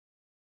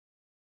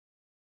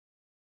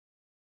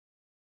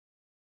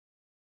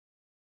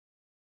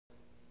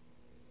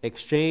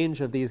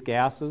exchange of these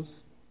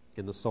gases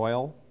in the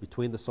soil,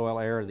 between the soil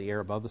air and the air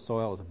above the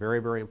soil, is a very,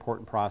 very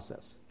important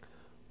process.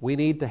 We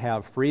need to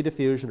have free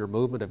diffusion or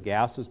movement of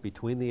gases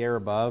between the air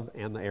above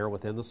and the air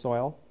within the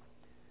soil.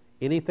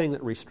 Anything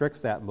that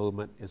restricts that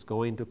movement is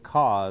going to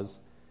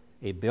cause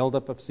a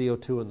buildup of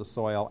CO2 in the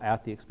soil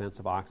at the expense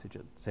of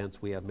oxygen,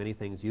 since we have many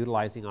things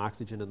utilizing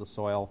oxygen in the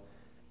soil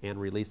and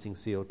releasing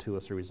CO2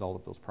 as a result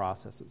of those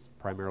processes,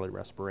 primarily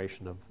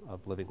respiration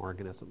of living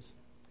organisms.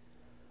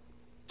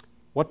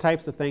 What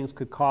types of things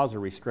could cause a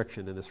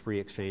restriction in this free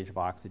exchange of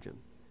oxygen?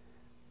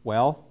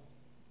 Well,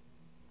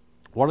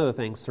 one of the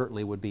things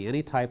certainly would be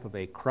any type of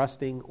a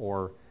crusting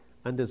or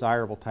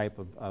undesirable type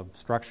of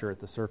structure at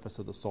the surface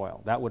of the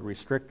soil. That would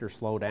restrict or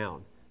slow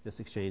down this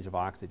exchange of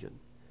oxygen.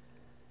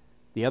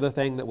 The other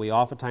thing that we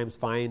oftentimes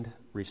find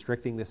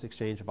restricting this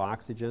exchange of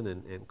oxygen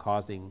and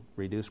causing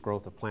reduced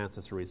growth of plants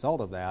as a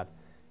result of that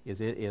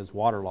is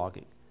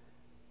waterlogging.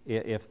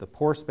 If the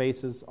pore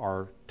spaces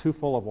are too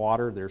full of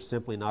water, there's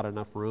simply not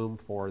enough room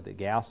for the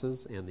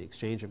gases, and the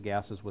exchange of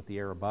gases with the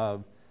air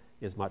above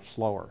is much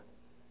slower.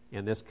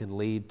 And this can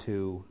lead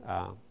to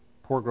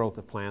poor growth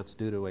of plants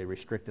due to a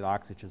restricted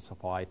oxygen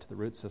supply to the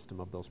root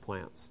system of those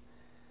plants.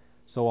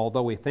 So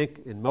although we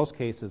think in most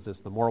cases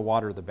it's the more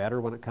water the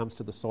better when it comes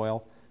to the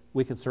soil,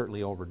 we can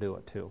certainly overdo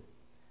it too.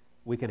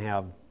 We can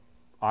have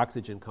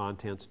oxygen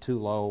contents too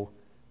low,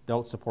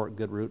 don't support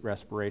good root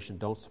respiration,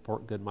 don't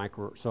support good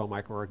soil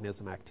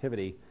microorganism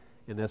activity,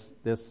 and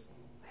this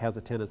has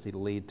a tendency to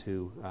lead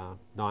to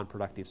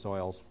non-productive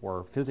soils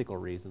for physical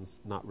reasons,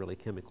 not really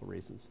chemical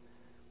reasons.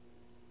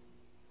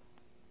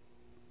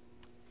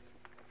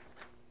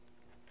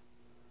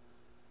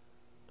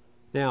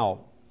 Now,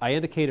 I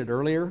indicated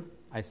earlier,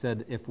 I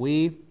said if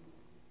we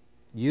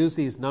use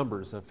these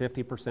numbers of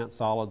 50%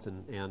 solids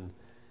and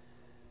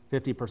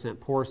 50%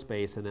 pore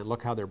space, and then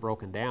look how they're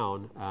broken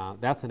down,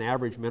 that's an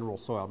average mineral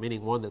soil,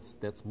 meaning one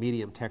that's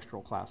medium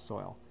textural class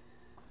soil.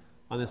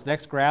 On this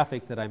next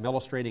graphic that I'm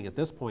illustrating at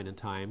this point in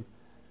time,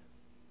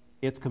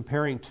 it's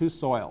comparing two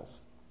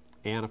soils.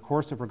 And of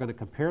course, if we're going to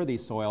compare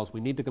these soils, we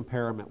need to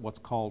compare them at what's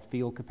called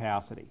field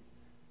capacity.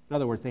 In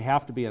other words, they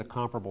have to be at a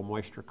comparable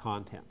moisture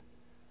content.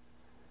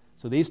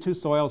 So these two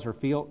soils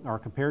are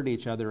compared to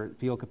each other at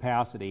field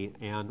capacity,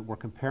 and we're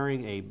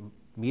comparing a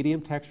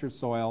medium textured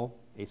soil,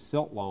 a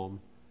silt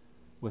loam,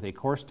 with a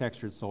coarse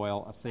textured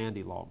soil, a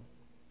sandy loam.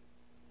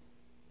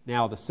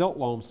 Now the silt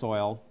loam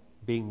soil,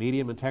 being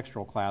medium in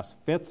textural class,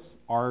 fits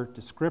our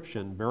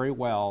description very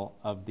well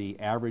of the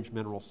average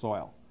mineral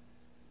soil.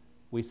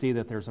 We see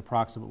that there's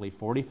approximately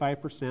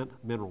 45%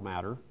 mineral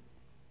matter,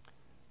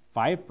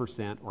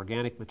 5%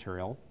 organic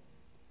material,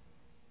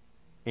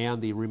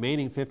 and the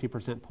remaining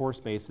 50% pore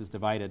space is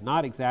divided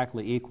not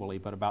exactly equally,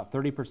 but about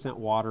 30%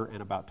 water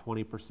and about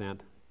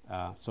 20%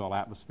 soil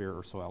atmosphere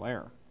or soil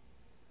air.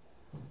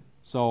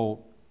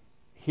 So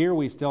here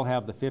we still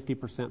have the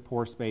 50%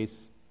 pore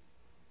space,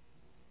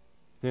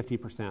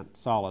 50%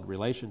 solid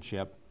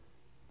relationship.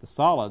 The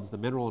solids, the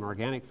mineral and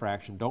organic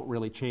fraction, don't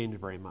really change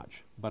very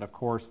much. But of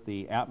course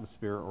the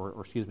atmosphere,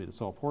 the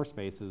soil pore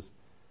spaces,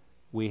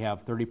 we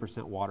have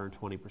 30% water and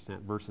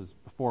 20% versus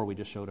before we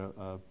just showed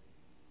a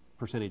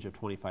percentage of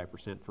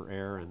 25% for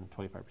air and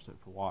 25%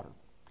 for water.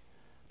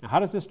 Now, how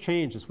does this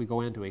change as we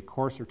go into a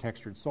coarser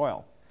textured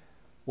soil?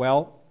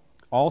 Well,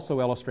 also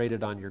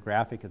illustrated on your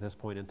graphic at this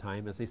point in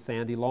time is a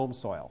sandy loam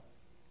soil.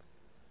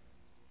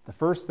 The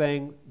first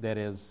thing that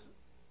is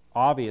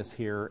obvious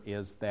here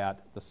is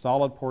that the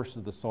solid portion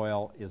of the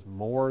soil is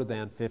more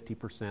than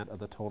 50% of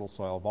the total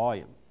soil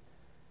volume.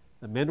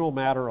 The mineral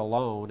matter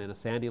alone in a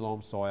sandy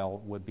loam soil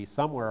would be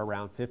somewhere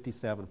around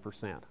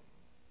 57%.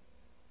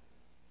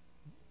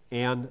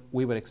 And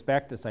we would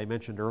expect, as I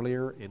mentioned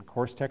earlier, in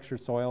coarse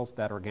textured soils,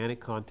 that organic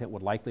content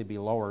would likely be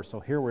lower. So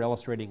here we're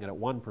illustrating it at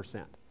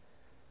 1%.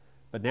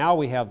 But now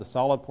we have the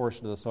solid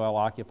portion of the soil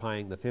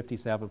occupying the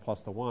 57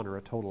 plus the 1, or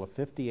a total of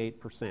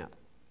 58%.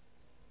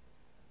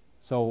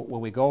 So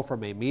when we go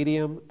from a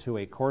medium to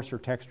a coarser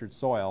textured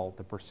soil,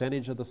 the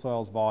percentage of the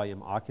soil's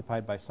volume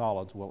occupied by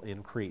solids will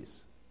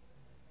increase.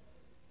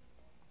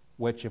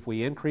 Which, if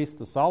we increase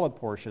the solid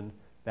portion,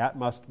 that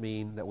must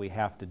mean that we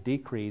have to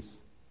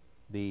decrease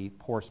the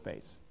pore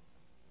space.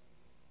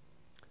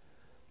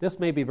 This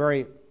may be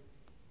very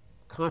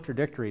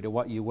contradictory to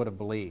what you would have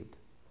believed,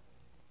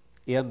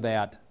 in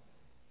that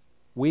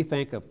we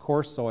think of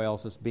coarse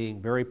soils as being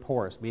very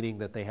porous, meaning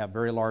that they have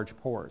very large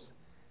pores.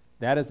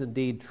 That is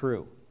indeed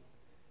true.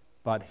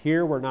 But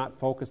here we're not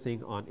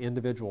focusing on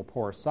individual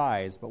pore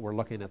size, but we're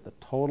looking at the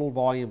total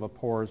volume of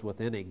pores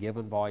within a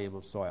given volume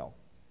of soil.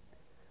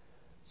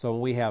 So when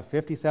we have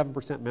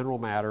 57% mineral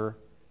matter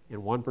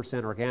and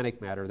 1%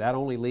 organic matter, that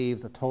only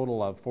leaves a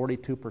total of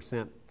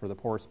 42% for the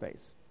pore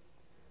space.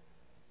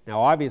 Now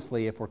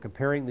obviously, if we're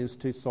comparing these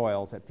two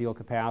soils at field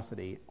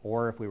capacity,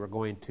 or if we were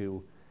going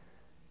to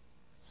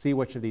see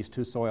which of these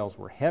two soils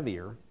were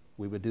heavier,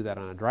 we would do that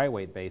on a dry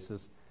weight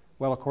basis.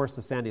 Well, of course,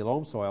 the sandy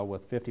loam soil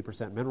with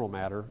 50% mineral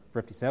matter,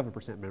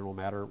 57% mineral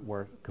matter,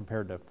 where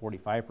compared to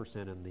 45%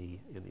 in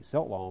the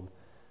silt loam,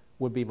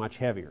 would be much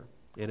heavier.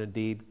 And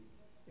indeed,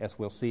 as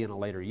we'll see in a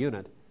later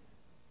unit,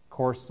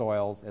 coarse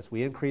soils, as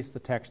we increase the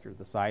texture,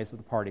 the size of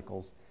the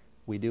particles,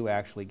 we do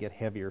actually get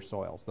heavier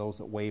soils, those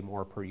that weigh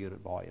more per unit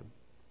volume.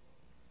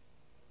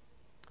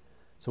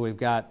 So we've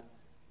got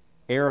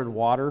air and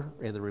water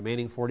in the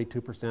remaining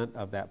 42%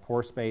 of that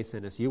pore space,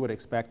 and as you would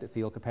expect at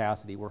field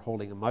capacity, we're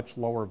holding a much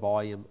lower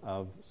volume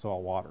of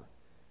soil water.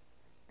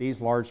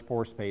 These large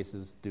pore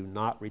spaces do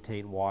not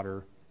retain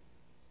water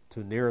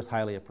to near as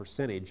highly a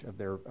percentage of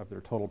their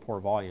total pore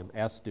volume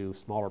as do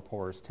smaller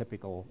pores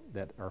typical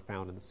that are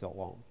found in the silt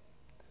loam.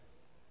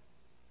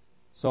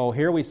 So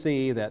here we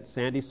see that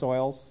sandy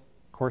soils,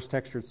 coarse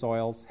textured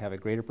soils, have a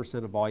greater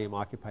percent of volume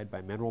occupied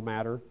by mineral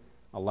matter,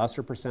 a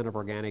lesser percent of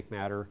organic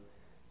matter.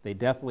 They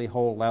definitely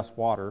hold less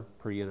water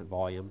per unit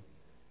volume,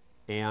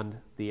 and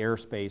the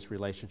airspace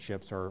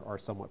relationships are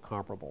somewhat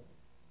comparable.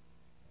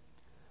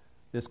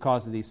 This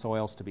causes these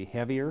soils to be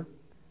heavier,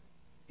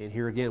 and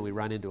here again we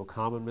run into a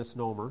common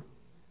misnomer.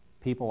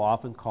 People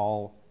often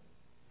call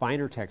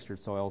finer textured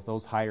soils,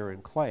 those higher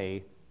in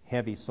clay,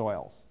 heavy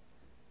soils.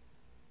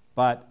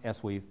 But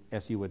as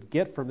you would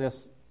get from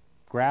this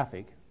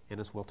graphic, and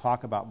as we'll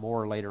talk about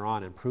more later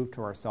on and prove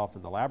to ourselves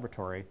in the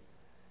laboratory,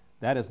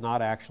 that is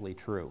not actually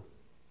true.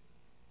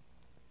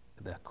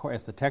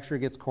 As the texture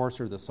gets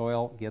coarser, the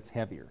soil gets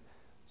heavier.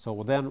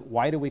 So then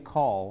why do we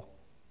call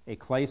a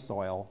clay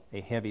soil a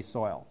heavy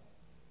soil?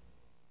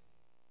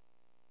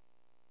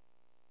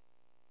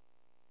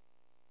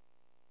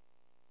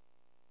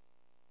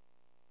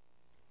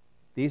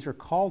 These are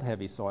called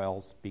heavy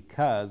soils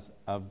because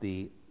of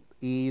the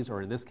ease,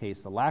 or in this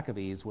case, the lack of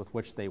ease with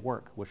which they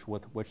work, with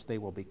which they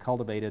will be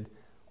cultivated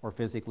or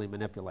physically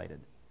manipulated.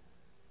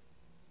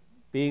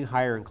 Being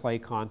higher in clay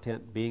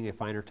content, being a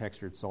finer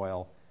textured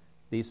soil,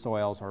 these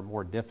soils are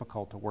more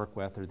difficult to work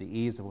with, or the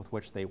ease with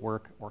which they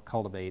work or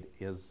cultivate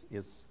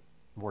is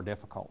more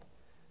difficult.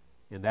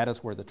 And that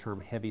is where the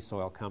term heavy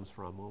soil comes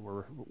from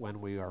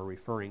when we are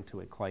referring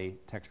to a clay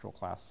textural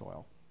class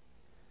soil.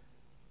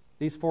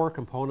 These four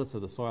components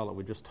of the soil that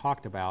we just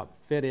talked about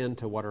fit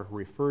into what are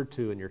referred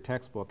to in your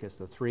textbook as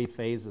the three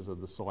phases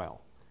of the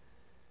soil.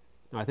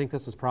 Now, I think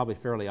this is probably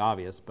fairly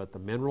obvious, but the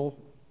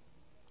mineral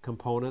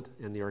component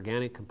and the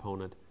organic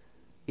component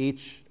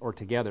each or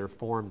together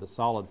form the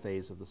solid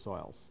phase of the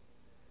soils.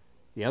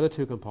 The other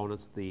two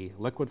components, the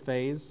liquid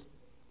phase,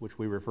 which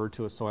we refer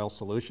to as soil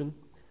solution,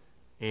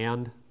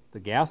 and the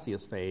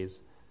gaseous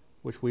phase,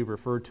 which we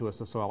referred to as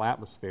the soil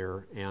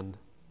atmosphere, and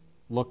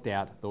looked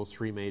at those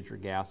three major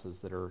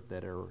gases that are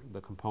the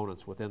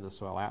components within the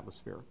soil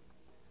atmosphere.